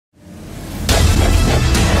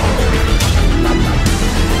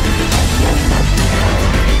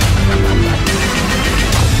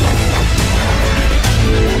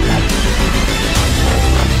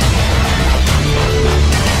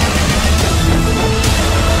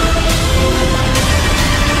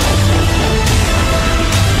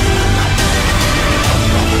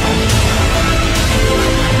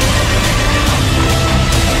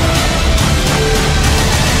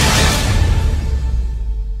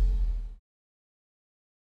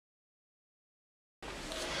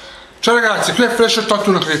Ciao ragazzi, qui è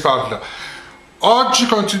Flash81 che vi parla. Oggi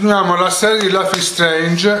continuiamo la serie di Life is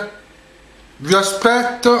Strange. Vi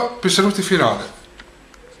aspetto per i saluti finali.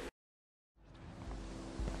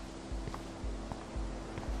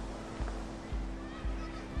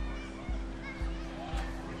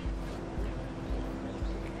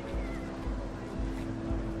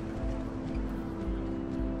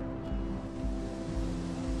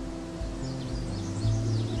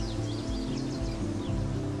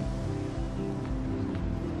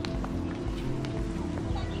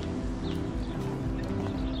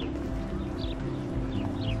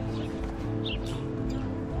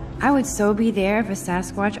 I would so be there if a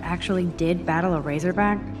Sasquatch actually did battle a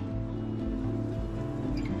Razorback.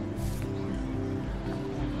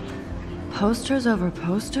 Posters over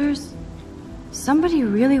posters? Somebody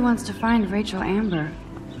really wants to find Rachel Amber.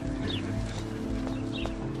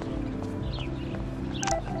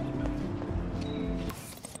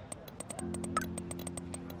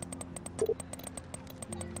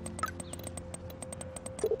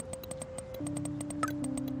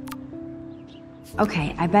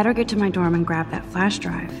 Okay, I better get to my dorm and grab that flash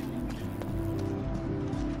drive.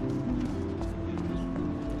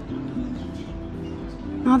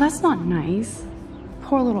 Oh, that's not nice.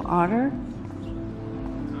 Poor little otter.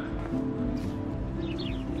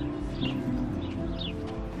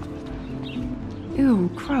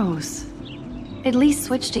 Ew, gross. At least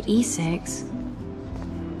switch to E6.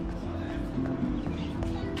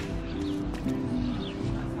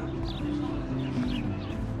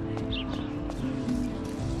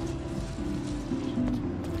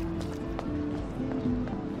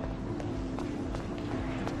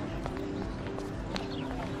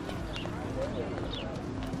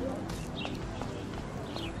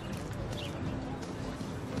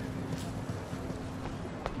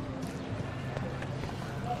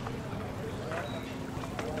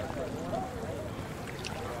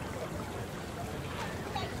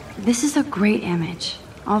 This is a great image.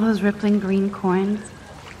 All those rippling green coins.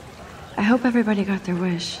 I hope everybody got their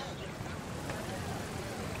wish.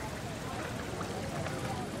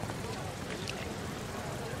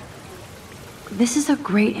 This is a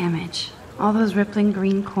great image. All those rippling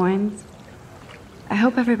green coins. I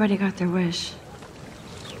hope everybody got their wish.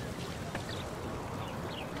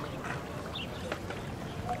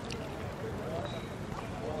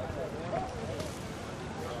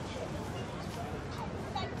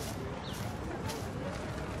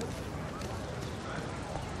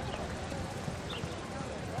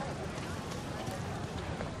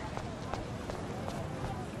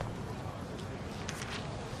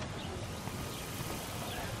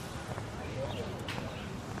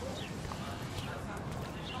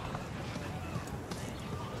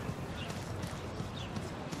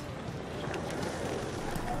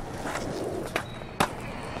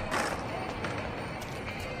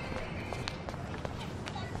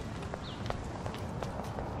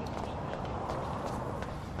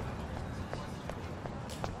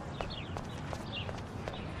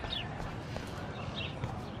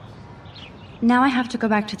 Now I have to go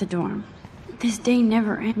back to the dorm. This day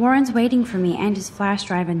never ends. Warren's waiting for me and his flash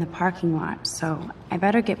drive in the parking lot, so I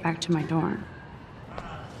better get back to my dorm.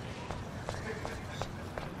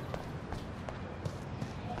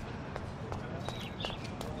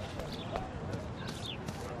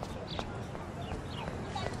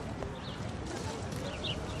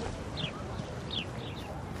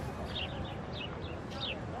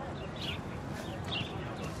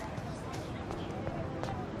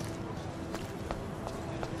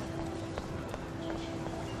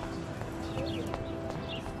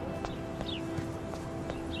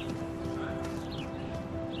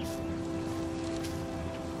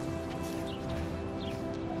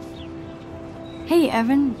 Hey,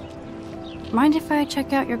 Evan. Mind if I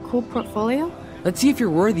check out your cool portfolio? Let's see if you're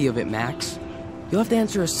worthy of it, Max. You'll have to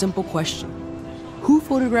answer a simple question. Who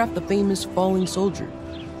photographed the famous falling soldier?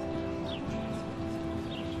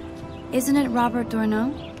 Isn't it Robert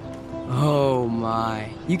Doisneau? Oh my.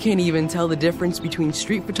 You can't even tell the difference between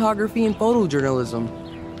street photography and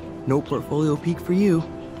photojournalism. No portfolio peek for you.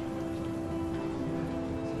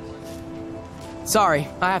 Sorry,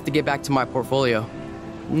 I have to get back to my portfolio.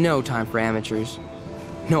 No time for amateurs.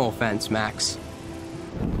 No offense, Max.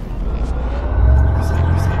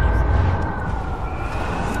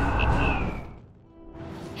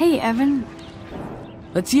 Hey, Evan.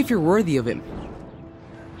 Let's see if you're worthy of it.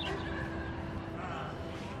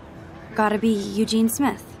 Gotta be Eugene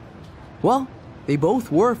Smith. Well, they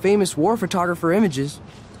both were famous war photographer images,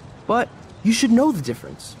 but you should know the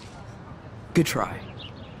difference. Good try.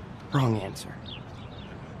 Wrong answer.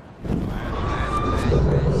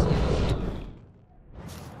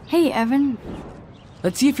 Hey, Evan.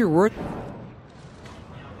 Let's see if you're worth...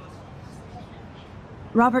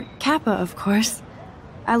 Robert Capa, of course.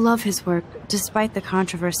 I love his work, despite the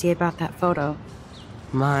controversy about that photo.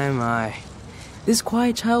 My. This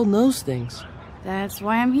quiet child knows things. That's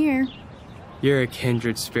why I'm here. You're a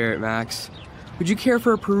kindred spirit, Max. Would you care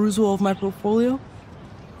for a perusal of my portfolio?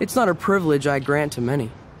 It's not a privilege I grant to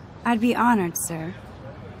many. I'd be honored, sir.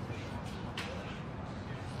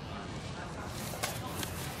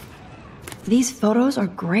 These photos are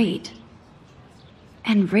great.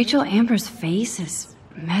 And Rachel Amber's face is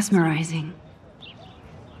mesmerizing.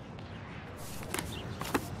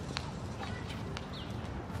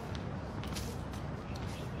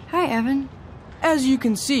 Hi, Evan. As you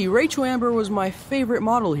can see, Rachel Amber was my favorite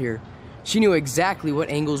model here. She knew exactly what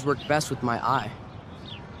angles worked best with my eye.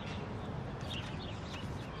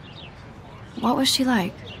 What was she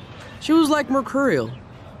like? She was like mercurial.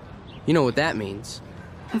 You know what that means.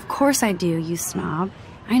 Of course I do, you snob.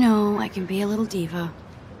 I know, I can be a little diva.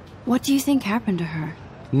 What do you think happened to her?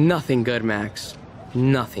 Nothing good, Max.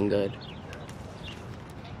 Nothing good.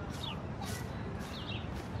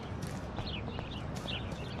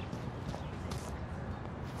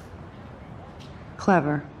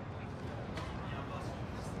 Clever.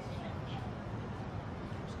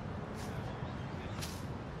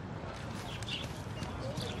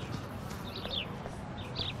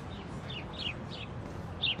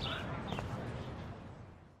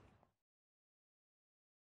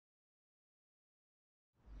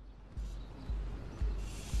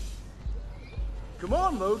 Come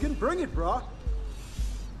on, Logan, bring it, brah.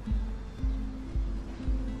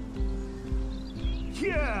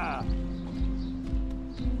 Yeah!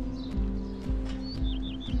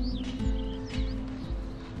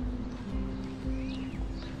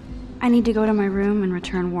 I need to go to my room and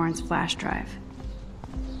return Warren's flash drive.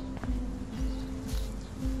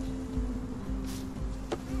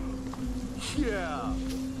 Yeah!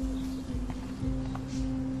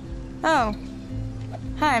 Oh.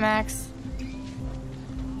 Hi, Max.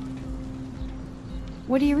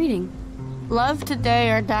 What are you reading? Love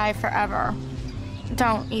Today or Die Forever.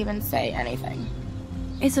 Don't even say anything.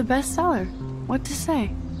 It's a bestseller. What to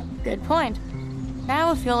say? Good point.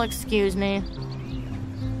 Now if you'll excuse me.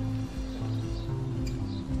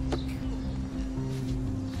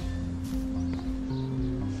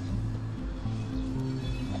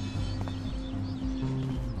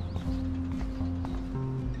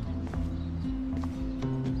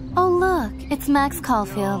 Oh look, it's Max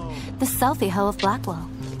Caulfield, the selfie hoe of Blackwell.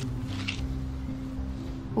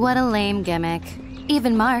 What a lame gimmick.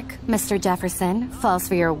 Even Mark, Mr. Jefferson, falls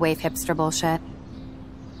for your wave hipster bullshit.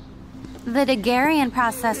 The Daguerrean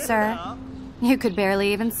process, sir. You could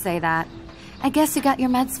barely even say that. I guess you got your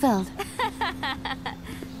meds filled.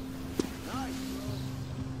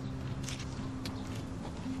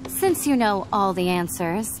 Since you know all the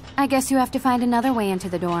answers, I guess you have to find another way into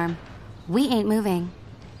the dorm. We ain't moving.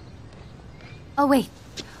 Oh wait,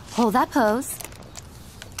 hold that pose.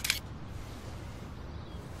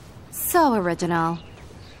 So original.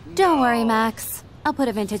 Don't worry, Max. I'll put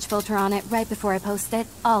a vintage filter on it right before I post it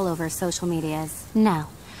all over social medias. Now,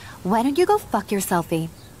 why don't you go fuck your selfie?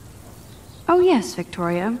 Oh yes,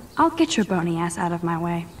 Victoria. I'll get your bony ass out of my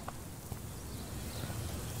way.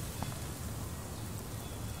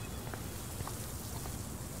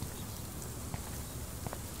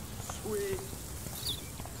 Sweet.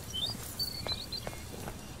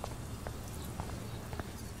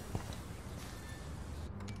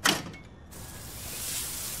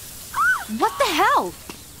 What the hell?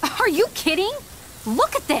 Are you kidding?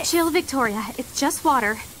 Look at this! Chill, Victoria. It's just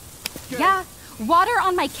water. Yeah, water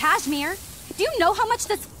on my cashmere. Do you know how much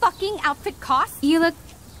this fucking outfit costs? You look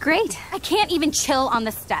great. I can't even chill on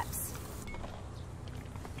the steps.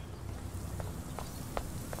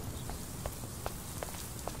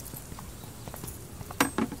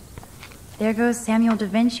 There goes Samuel da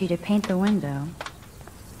Vinci to paint the window.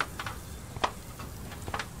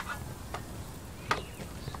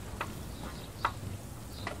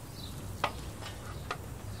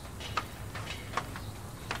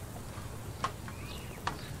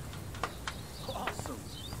 Awesome.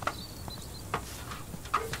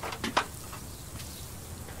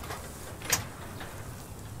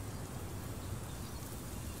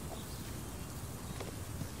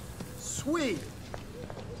 Sweet.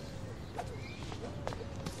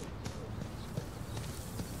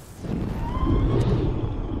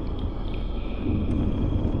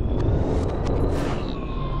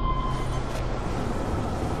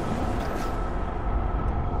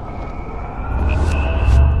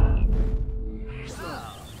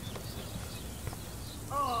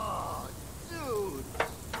 Oh, dude.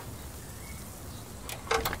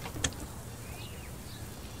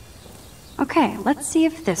 Okay, let's see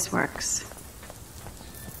if this works.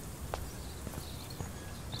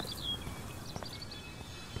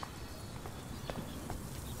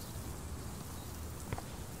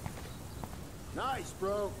 Nice,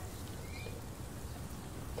 bro.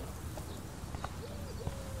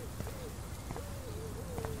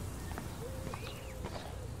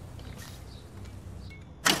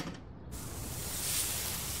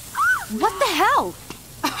 What the hell?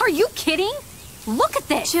 Are you kidding? Look at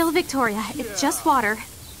this! Chill, Victoria. It's just water.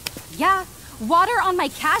 Yeah, water on my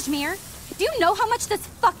cashmere. Do you know how much this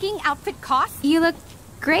fucking outfit costs? You look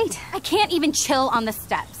great. I can't even chill on the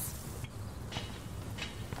steps.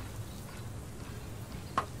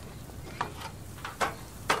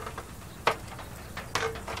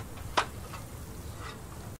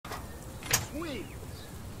 Sweet.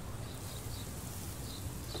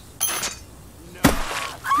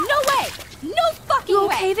 No way! No fucking You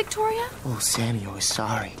way! okay, Victoria? Oh, Samuel is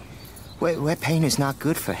sorry. Wet paint is not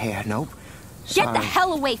good for hair, nope. Get Sorry. the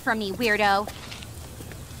hell away from me, weirdo!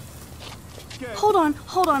 Hold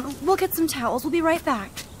on. We'll get some towels. We'll be right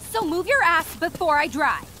back. So move your ass before I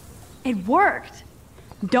dry. It worked!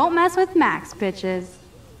 Don't mess with Max, bitches.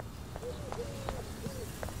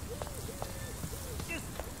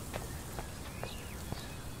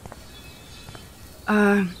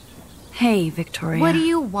 Hey, Victoria. What do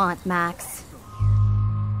you want, Max?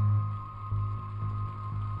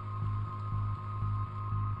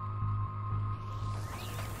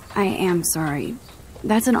 I am sorry.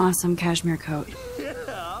 That's an awesome cashmere coat.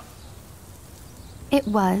 It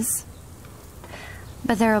was.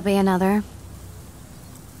 But there'll be another.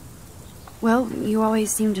 Well, you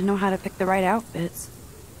always seem to know how to pick the right outfits.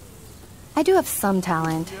 I do have some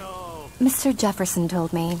talent. Mr. Jefferson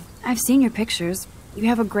told me. I've seen your pictures. You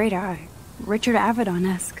have a great eye. Richard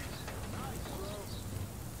Avedon-esque.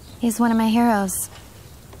 He's one of my heroes.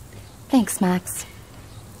 Thanks, Max.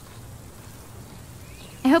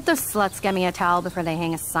 I hope those sluts get me a towel before they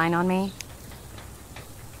hang a sign on me.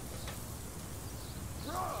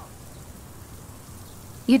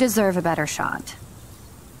 You deserve a better shot.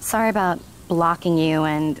 Sorry about blocking you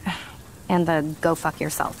and the go fuck your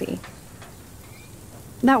selfie.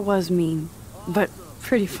 That was mean, but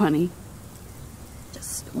pretty funny.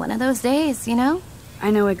 Just one of those days, you know?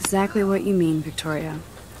 I know exactly what you mean, Victoria.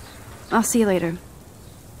 I'll see you later.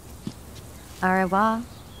 Au revoir.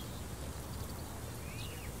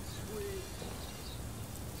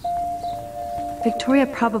 Victoria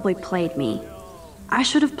probably played me. I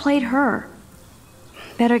should have played her.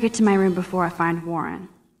 Better get to my room before I find Warren.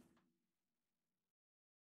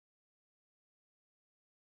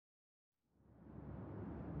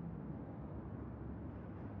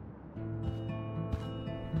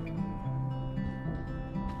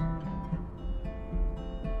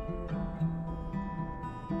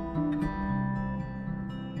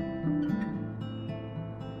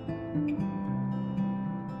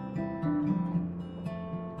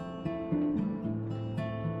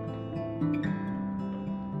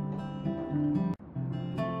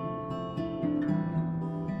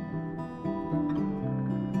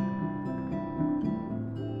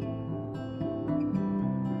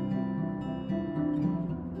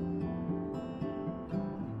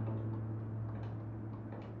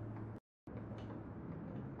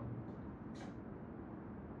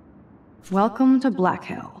 Welcome to Black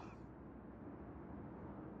Hill.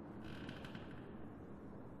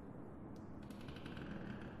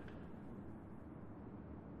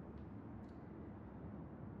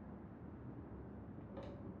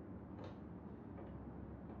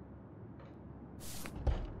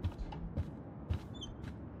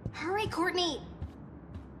 Hurry, Courtney!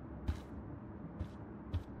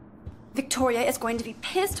 Victoria is going to be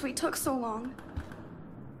pissed we took so long.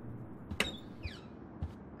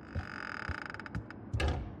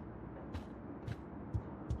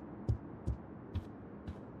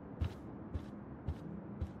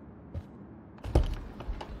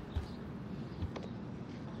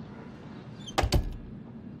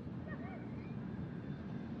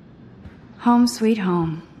 Home sweet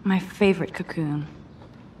home, my favorite cocoon.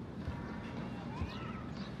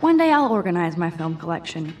 One day I'll organize my film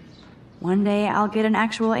collection. One day I'll get an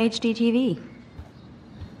actual HD TV.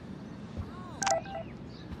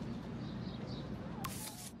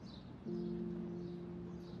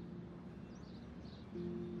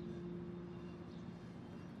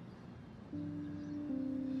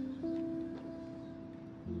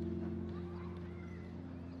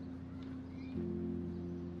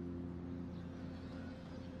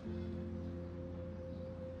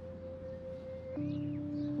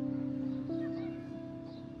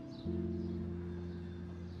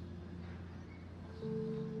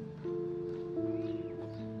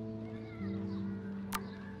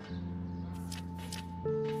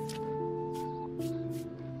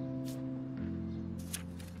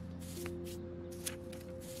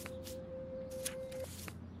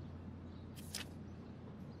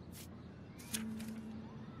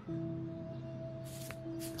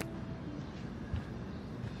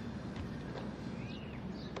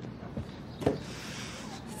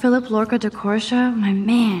 Philip Lorca de Corsia, my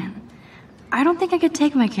man. I don't think I could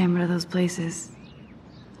take my camera to those places.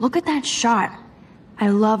 Look at that shot. I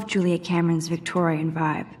love Juliet Cameron's Victorian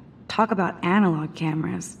vibe. Talk about analog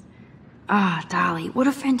cameras. Ah, Dolly, what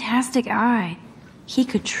a fantastic eye. He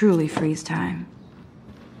could truly freeze time.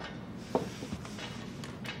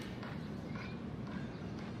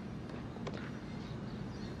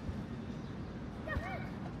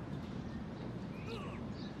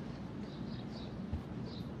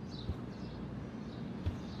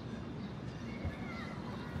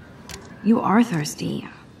 You are thirsty.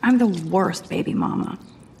 I'm the worst baby mama.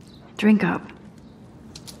 Drink up.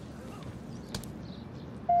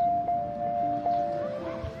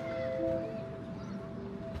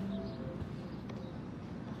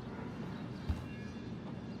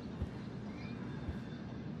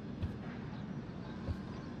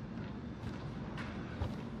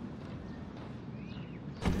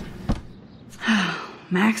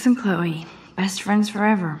 Max and Chloe, best friends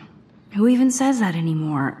forever. Who even says that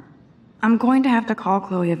anymore? I'm going to have to call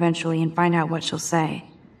Chloe eventually and find out what she'll say.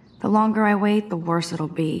 The longer I wait, the worse it'll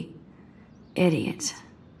be. Idiot.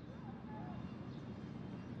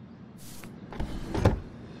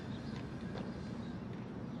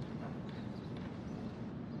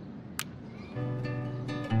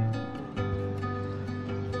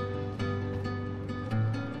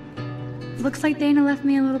 Looks like Dana left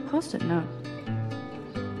me a little post-it note.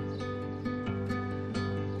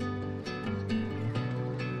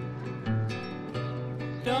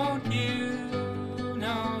 Don't you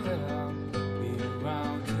know that I'll be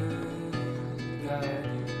around to guide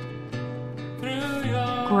you through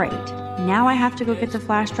your Great. Now I have to go get the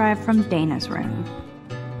flash drive from Dana's room.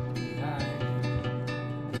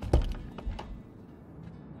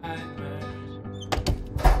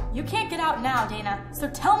 You can't get out now, Dana, so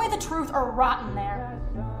tell me the truth or rot in there.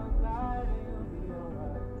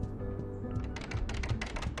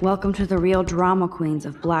 Welcome to the real drama queens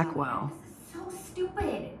of Blackwell. So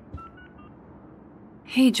stupid.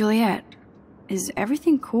 Hey, Juliet. Is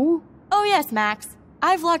everything cool? Oh yes, Max.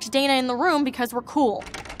 I've locked Dana in the room because we're cool.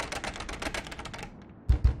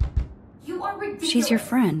 You are ridiculous. She's your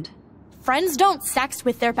friend. Friends don't sex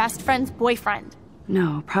with their best friend's boyfriend.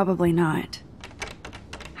 No, probably not.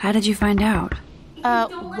 How did you find out?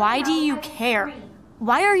 Why do you care?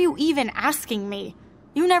 Why are you even asking me?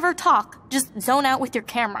 You never talk, just zone out with your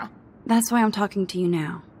camera. That's why I'm talking to you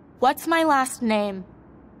now. What's my last name?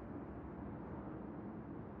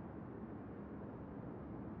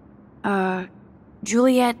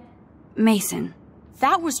 Juliet Mason.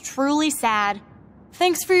 That was truly sad.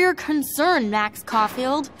 Thanks for your concern, Max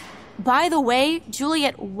Caulfield. By the way,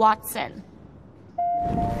 Juliet Watson.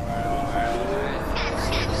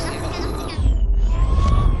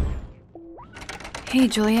 Hey,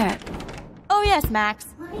 Juliet. Oh yes,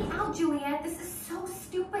 Max. Let me out, Juliet. This is so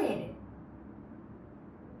stupid.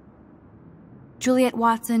 Juliet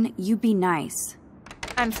Watson, you be nice.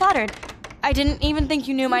 I'm flattered. I didn't even think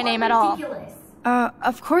you knew my name at all. Ridiculous.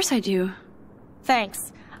 Of course I do.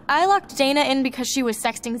 Thanks. I locked Dana in because she was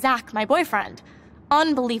sexting Zach, my boyfriend.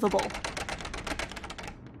 Unbelievable.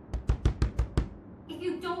 If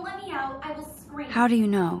you don't let me out, I will scream. How do you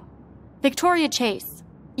know? Victoria Chase.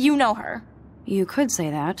 You know her. You could say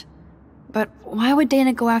that. But why would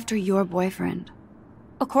Dana go after your boyfriend?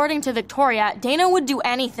 According to Victoria, Dana would do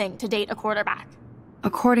anything to date a quarterback.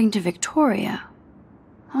 According to Victoria?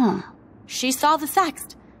 Huh. She saw the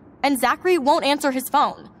sext. And Zachary won't answer his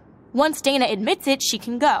phone. Once Dana admits it, she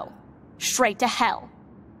can go. Straight to hell.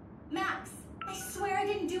 Max, I swear I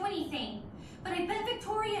didn't do anything. But I bet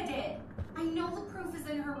Victoria did. I know the proof is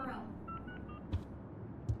in her room.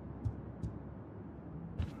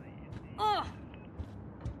 Ugh.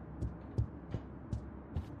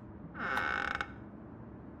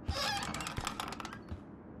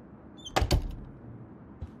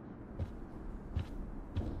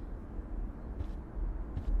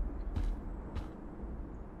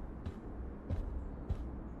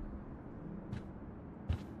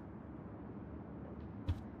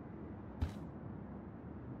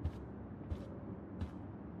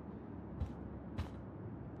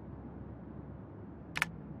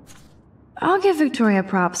 I'll give Victoria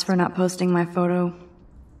props for not posting my photo.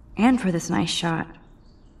 And for this nice shot.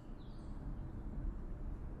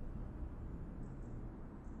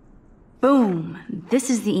 Boom! This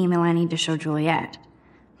is the email I need to show Juliet.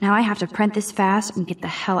 Now I have to print this fast and get the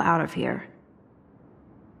hell out of here.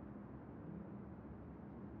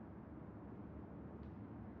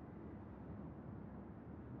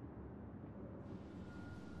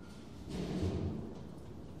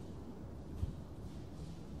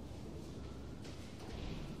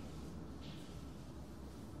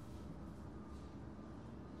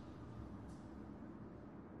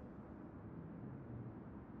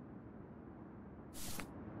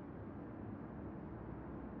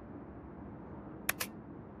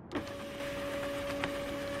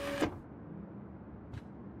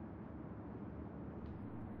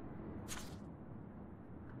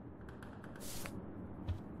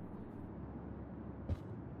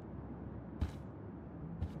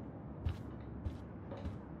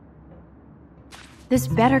 This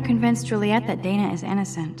better convince Juliet that Dana is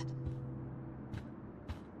innocent.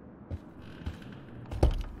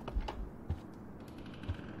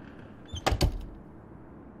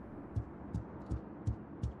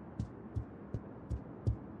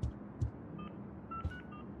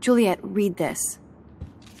 Juliet, read this.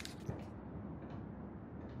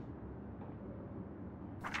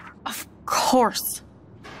 Of course.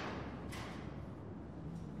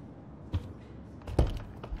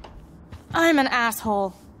 I'm an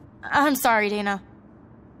asshole. I'm sorry, Dana.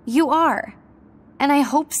 You are. And I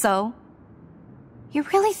hope so. You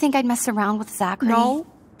really think I'd mess around with Zachary? No,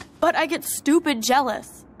 but I get stupid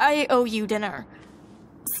jealous. I owe you dinner.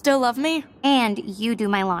 Still love me? And you do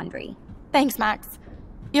my laundry. Thanks, Max.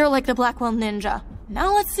 You're like the Blackwell Ninja.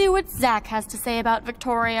 Now let's see what Zach has to say about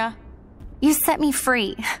Victoria. You set me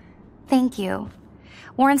free. Thank you.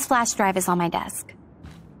 Warren's flash drive is on my desk.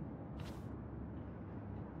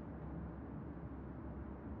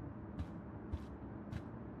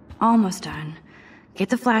 Almost done. Get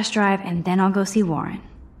the flash drive and then I'll go see Warren.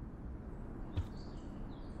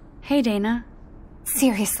 Hey, Dana.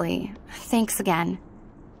 Seriously, thanks again.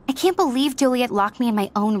 I can't believe Juliet locked me in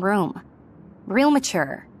my own room. Real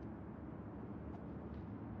mature.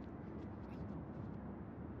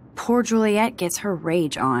 Poor Juliet gets her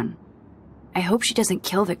rage on. I hope she doesn't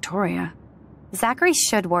kill Victoria. Zachary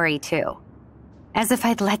should worry too. As if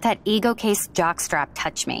I'd let that ego-cased jockstrap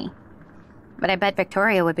touch me. But I bet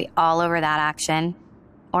Victoria would be all over that action.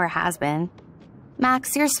 Or has been.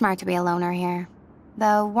 Max, you're smart to be a loner here.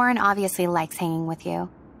 Though Warren obviously likes hanging with you.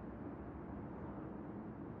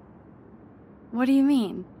 What do you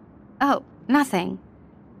mean? Oh, nothing.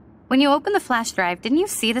 When you opened the flash drive, didn't you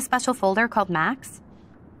see the special folder called Max?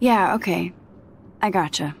 Yeah, okay. I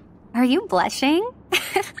gotcha. Are you blushing?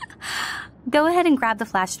 Go ahead and grab the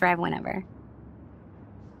flash drive whenever.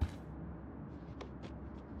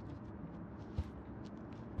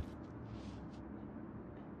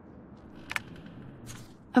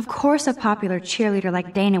 Of course a popular cheerleader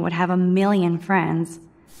like Dana would have a million friends.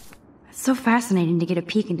 It's so fascinating to get a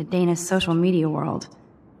peek into Dana's social media world.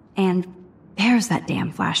 And there's that damn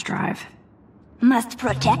flash drive. Must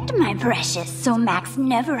protect my precious so Max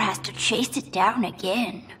never has to chase it down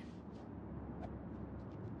again.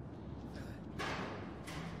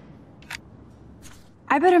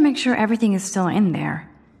 I better make sure everything is still in there.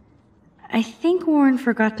 I think Warren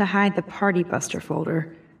forgot to hide the Party Buster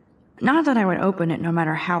folder. Not that I would open it no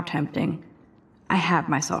matter how tempting. I have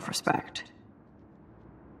my self-respect.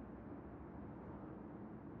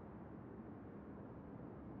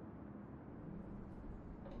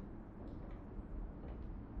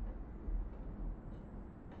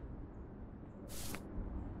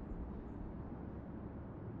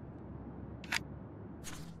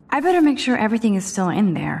 I better make sure everything is still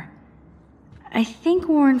in there. I think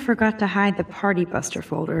Warren forgot to hide the Party Buster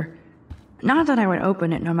folder. Not that I would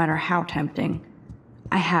open it no matter how tempting.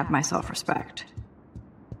 I have my self-respect.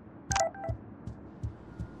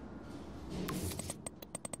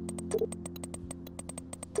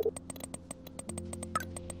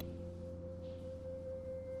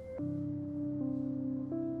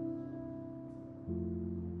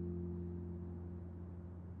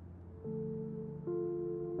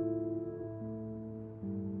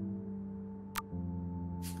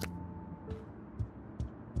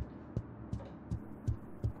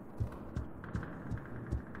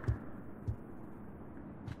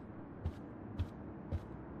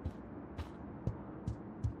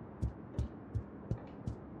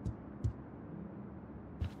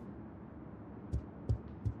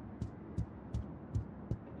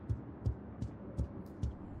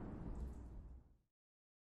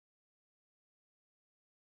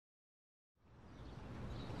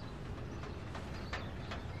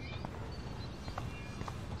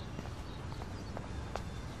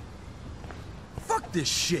 Fuck this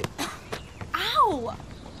shit! Ow!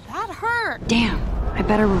 That hurt! Damn, I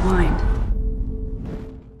better rewind.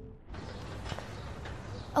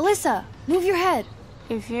 Alyssa, move your head.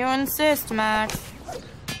 If you insist, Max.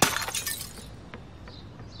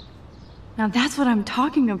 Now that's what I'm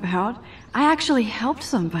talking about. I actually helped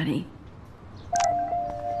somebody.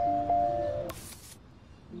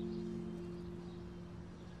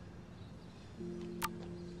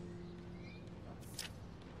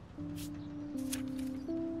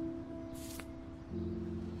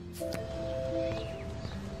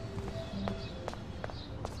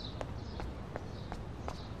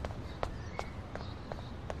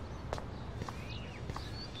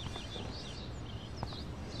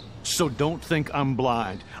 So don't think I'm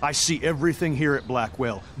blind. I see everything here at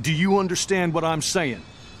Blackwell. Do you understand what I'm saying?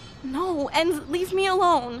 No, and leave me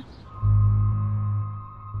alone.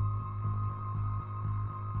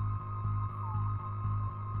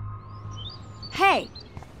 Hey,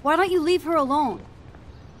 why don't you leave her alone?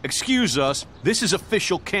 Excuse us, this is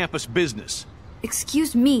official campus business.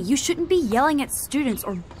 Excuse me, you shouldn't be yelling at students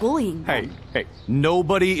or bullying them. Hey,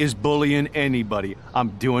 nobody is bullying anybody. I'm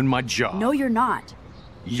doing my job. No, you're not.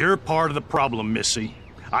 You're part of the problem, Missy.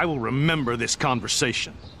 I will remember this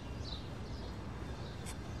conversation.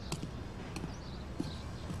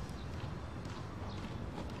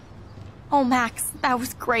 Oh, Max, that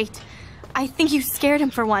was great. I think you scared him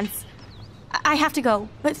for once. I have to go,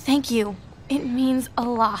 but thank you. It means a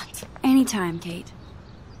lot. Anytime, Kate.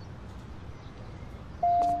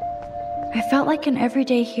 I felt like an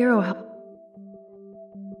everyday hero help.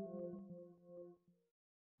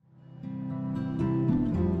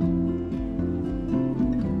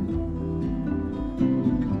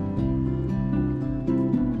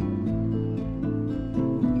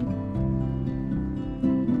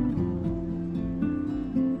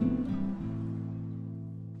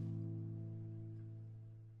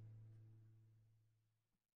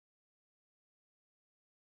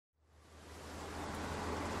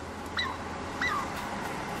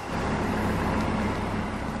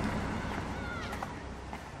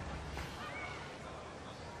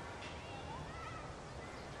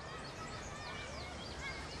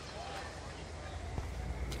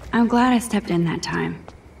 I'm glad I stepped in that time.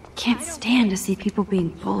 Can't stand to see people being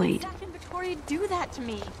bullied. Zach and Victoria do that to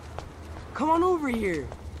me. Come on over here,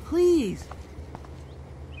 please.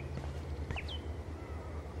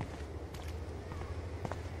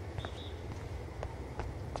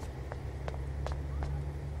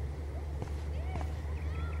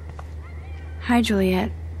 Hi,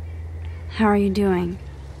 Juliet. How are you doing?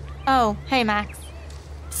 Oh, hey, Max.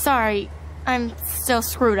 Sorry, I'm still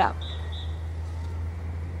screwed up.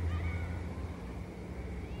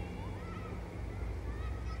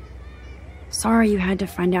 Sorry you had to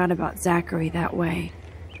find out about Zachary that way.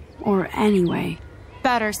 Or anyway.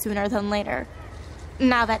 Better sooner than later.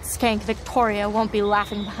 Now that skank Victoria won't be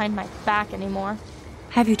laughing behind my back anymore.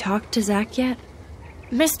 Have you talked to Zach yet?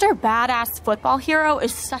 Mr. Badass Football Hero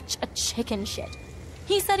is such a chicken shit.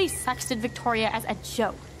 He said he sexted Victoria as a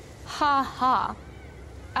joke. Ha ha.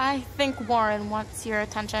 I think Warren wants your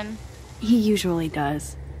attention. He usually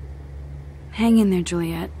does. Hang in there,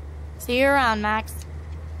 Juliet. See you around, Max.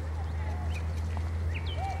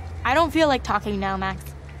 I don't feel like talking now, Max.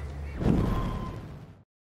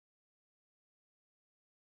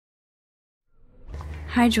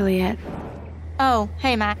 Hi, Juliet. Oh,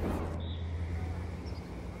 hey, Max.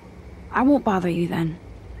 I won't bother you then.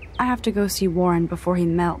 I have to go see Warren before he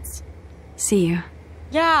melts. See you.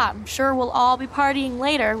 Yeah, I'm sure we'll all be partying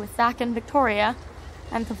later with Zach and Victoria.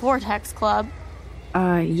 And the Vortex Club.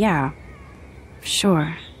 Yeah.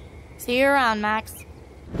 Sure. See you around, Max.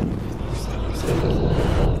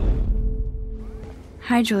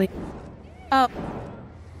 Hi, Juliet. Oh.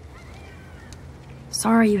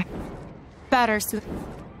 Sorry you... Better soon.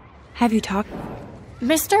 Have you talked?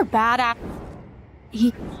 Mr. Badass...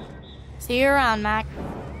 He... See you around, Mac.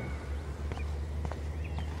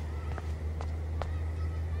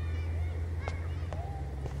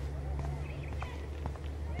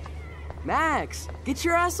 Max, get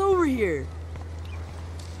your ass over here.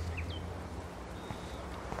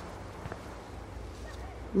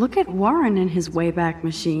 Look at Warren in his Wayback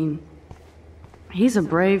Machine. He's a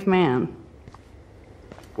brave man.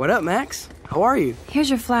 What up, Max? How are you? Here's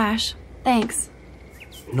your flash. Thanks.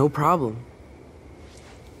 No problem.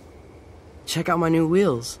 Check out my new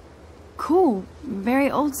wheels. Cool. Very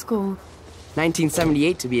old school.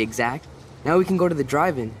 1978 to be exact. Now we can go to the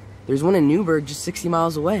drive-in. There's one in Newburgh just 60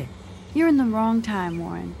 miles away. You're in the wrong time,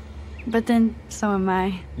 Warren. But then, so am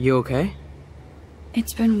I. You okay?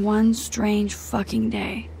 It's been one strange fucking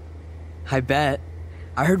day. I bet.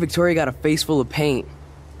 I heard Victoria got a face full of paint.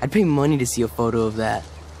 I'd pay money to see a photo of that.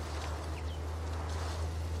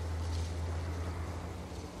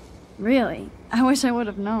 Really? I wish I would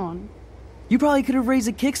have known. You probably could have raised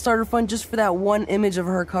a Kickstarter fund just for that one image of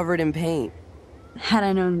her covered in paint. Had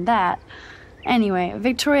I known that. Anyway,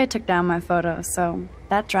 Victoria took down my photo, so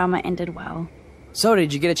that drama ended well. So,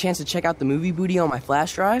 did you get a chance to check out the movie booty on my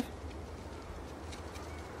flash drive?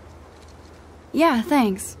 Yeah,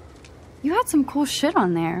 thanks. You had some cool shit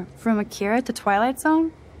on there, from Akira to Twilight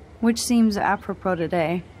Zone, which seems apropos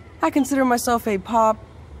today. I consider myself a pop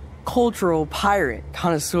cultural pirate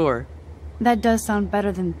connoisseur. That does sound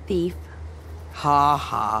better than thief. Ha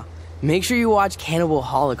ha. Make sure you watch Cannibal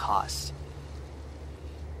Holocaust.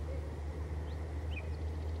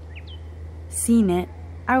 Seen it.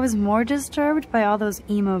 I was more disturbed by all those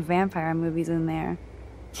emo vampire movies in there.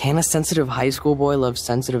 Can a sensitive high school boy love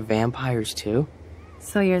sensitive vampires too?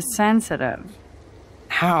 So you're sensitive.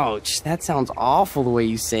 Ouch, that sounds awful the way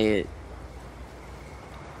you say it.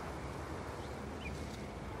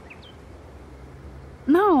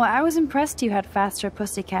 No, I was impressed you had faster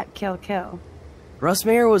Pussycat Kill Kill. Russ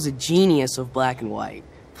Meyer was a genius of black and white.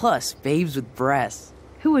 Plus, babes with breasts.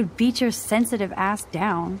 Who would beat your sensitive ass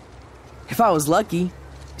down? If I was lucky.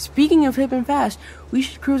 Speaking of hip and fast, we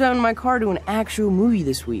should cruise out in my car to an actual movie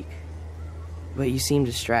this week. But you seem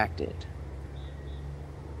distracted.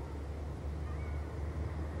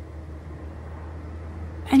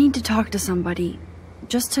 I need to talk to somebody,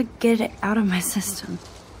 just to get it out of my system.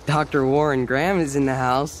 Dr. Warren Graham is in the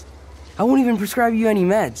house. I won't even prescribe you any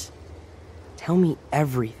meds. Tell me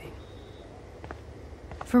everything.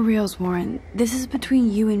 For reals, Warren, this is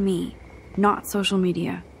between you and me, not social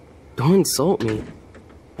media. Don't insult me.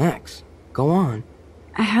 Max, go on.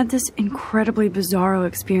 I had this incredibly bizarro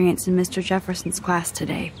experience in Mr. Jefferson's class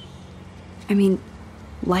today. I mean,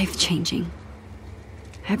 life-changing.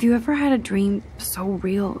 Have you ever had a dream so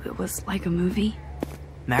real it was like a movie?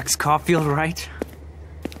 Max Caulfield, right?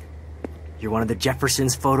 You're one of the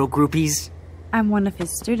Jefferson's photo groupies? I'm one of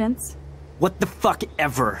his students. What the fuck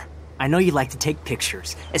ever? I know you like to take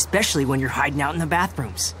pictures, especially when you're hiding out in the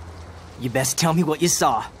bathrooms. You best tell me what you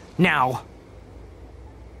saw. Now.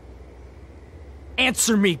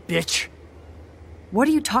 Answer me, bitch! What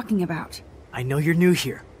are you talking about? I know you're new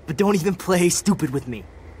here, but don't even play stupid with me.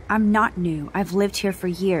 I'm not new. I've lived here for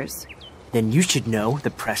years. Then you should know the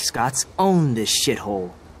Prescotts own this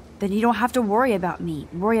shithole. Then you don't have to worry about me.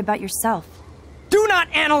 Worry about yourself. Do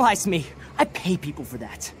not analyze me! I pay people for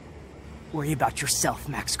that. Worry about yourself,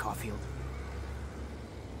 Max Caulfield.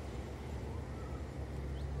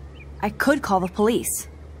 I could call the police.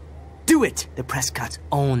 Do it! The Prescotts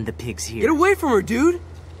own the pigs here. Get away from her, dude!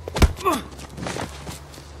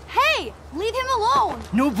 Hey! Leave him alone!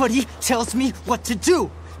 Nobody tells me what to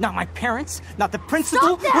do! Not my parents, not the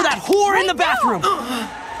principal, Stop that! or that whore in the Right bathroom!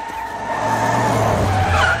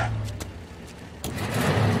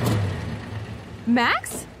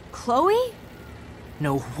 Max? Chloe?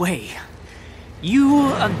 No way.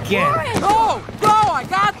 You again. Warren! Go! Go! I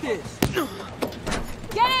got this!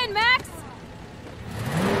 Get in, Max!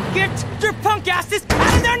 Get your punk asses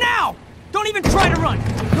out of there now! Don't even try to run!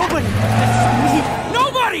 Nobody!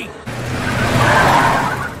 Nobody!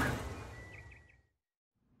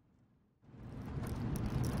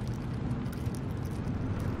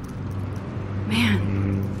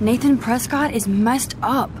 Man, Nathan Prescott is messed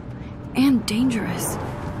up. And dangerous.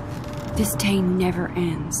 This day never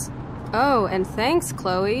ends. Oh, and thanks,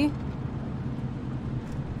 Chloe.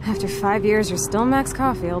 After 5 years, you're still Max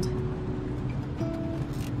Caulfield.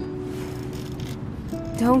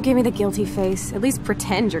 Don't give me the guilty face. At least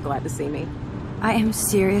pretend you're glad to see me. I am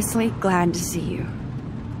seriously glad to see you.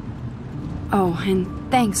 Oh, and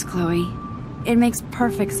thanks, Chloe. It makes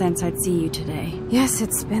perfect sense I'd see you today. Yes,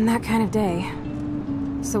 it's been that kind of day.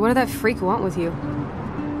 So what did that freak want with you?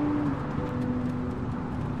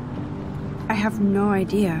 I have no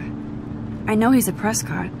idea. I know he's a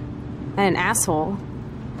Prescott. And an asshole.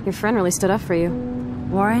 Your friend really stood up for you.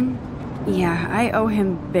 Warren? Yeah, I owe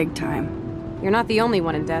him big time. You're not the only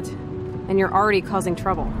one in debt. And you're already causing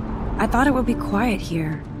trouble. I thought it would be quiet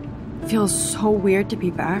here. Feels so weird to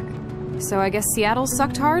be back. So I guess Seattle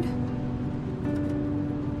sucked hard?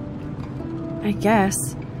 I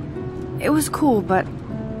guess. It was cool, but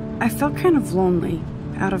I felt kind of lonely,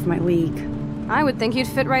 out of my league. I would think you'd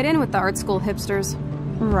fit right in with the art school hipsters.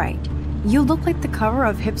 Right. You look like the cover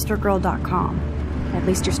of hipstergirl.com. At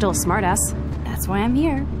least you're still a smartass. That's why I'm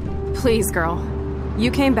here. Please, girl. You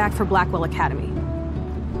came back for Blackwell Academy.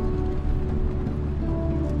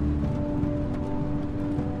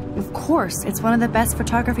 Of course, it's one of the best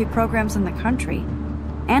photography programs in the country.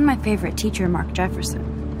 And my favorite teacher, Mark Jefferson.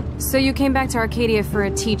 So you came back to Arcadia for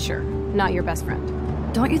a teacher, not your best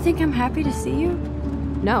friend. Don't you think I'm happy to see you?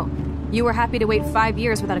 No. You were happy to wait 5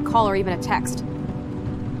 years without a call or even a text.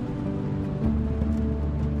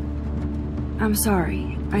 I'm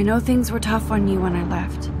sorry. I know things were tough on you when I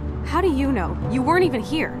left. How do you know? You weren't even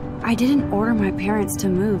here. I didn't order my parents to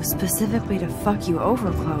move specifically to fuck you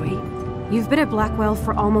over, Chloe. You've been at Blackwell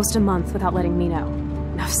for almost a month without letting me know.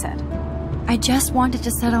 Enough said. I just wanted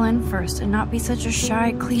to settle in first and not be such a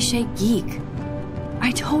shy, cliche geek.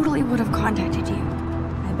 I totally would have contacted you.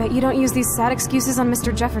 I bet you don't use these sad excuses on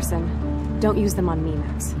Mr. Jefferson. Don't use them on me,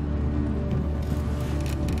 Max.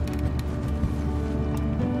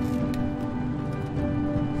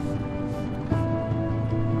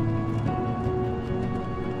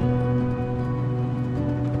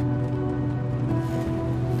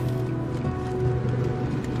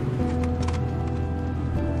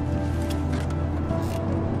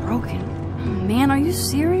 Man, are you you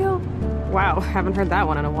cereal? Wow, haven't heard that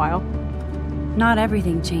one in a while. Not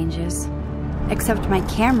everything changes. Except my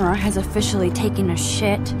camera has officially taken a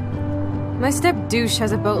shit. My step douche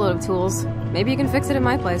has a boatload of tools. Maybe you can fix it at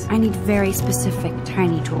my place. I need very specific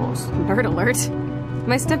tiny tools. Bird alert.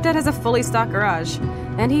 My stepdad has a fully stocked garage,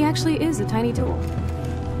 and he actually is a tiny tool.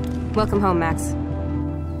 Welcome home, Max.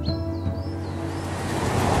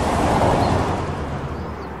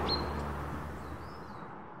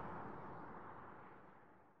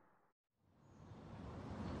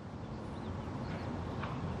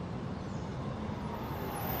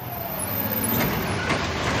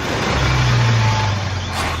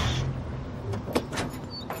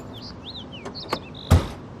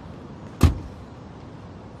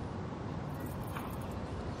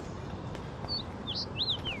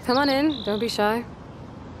 Come on in, don't be shy.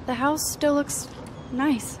 The house still looks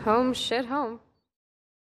nice. Home shit home.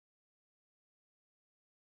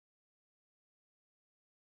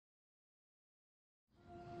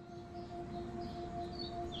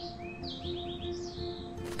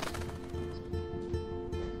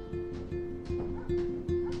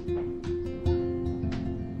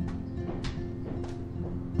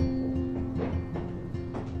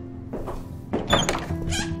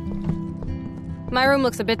 My room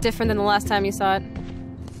looks a bit different than the last time you saw it.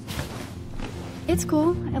 It's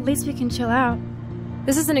cool. At least we can chill out.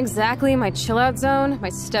 This isn't exactly my chill-out zone. My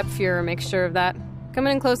step-Fuhrer makes sure of that. Come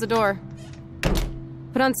in and close the door.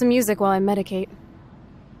 Put on some music while I medicate.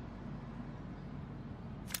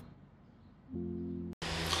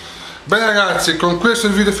 Bene ragazzi, con questo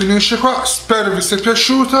il video finisce qua. Spero vi sia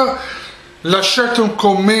piaciuto. Lasciate un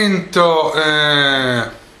commento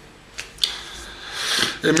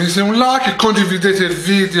e mettete un like, condividete il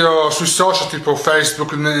video sui social tipo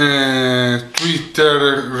Facebook,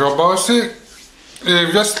 Twitter, roba così, e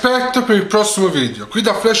vi aspetto per il prossimo video. Qui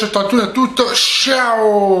da Flash 81 è tutto,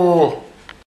 ciao!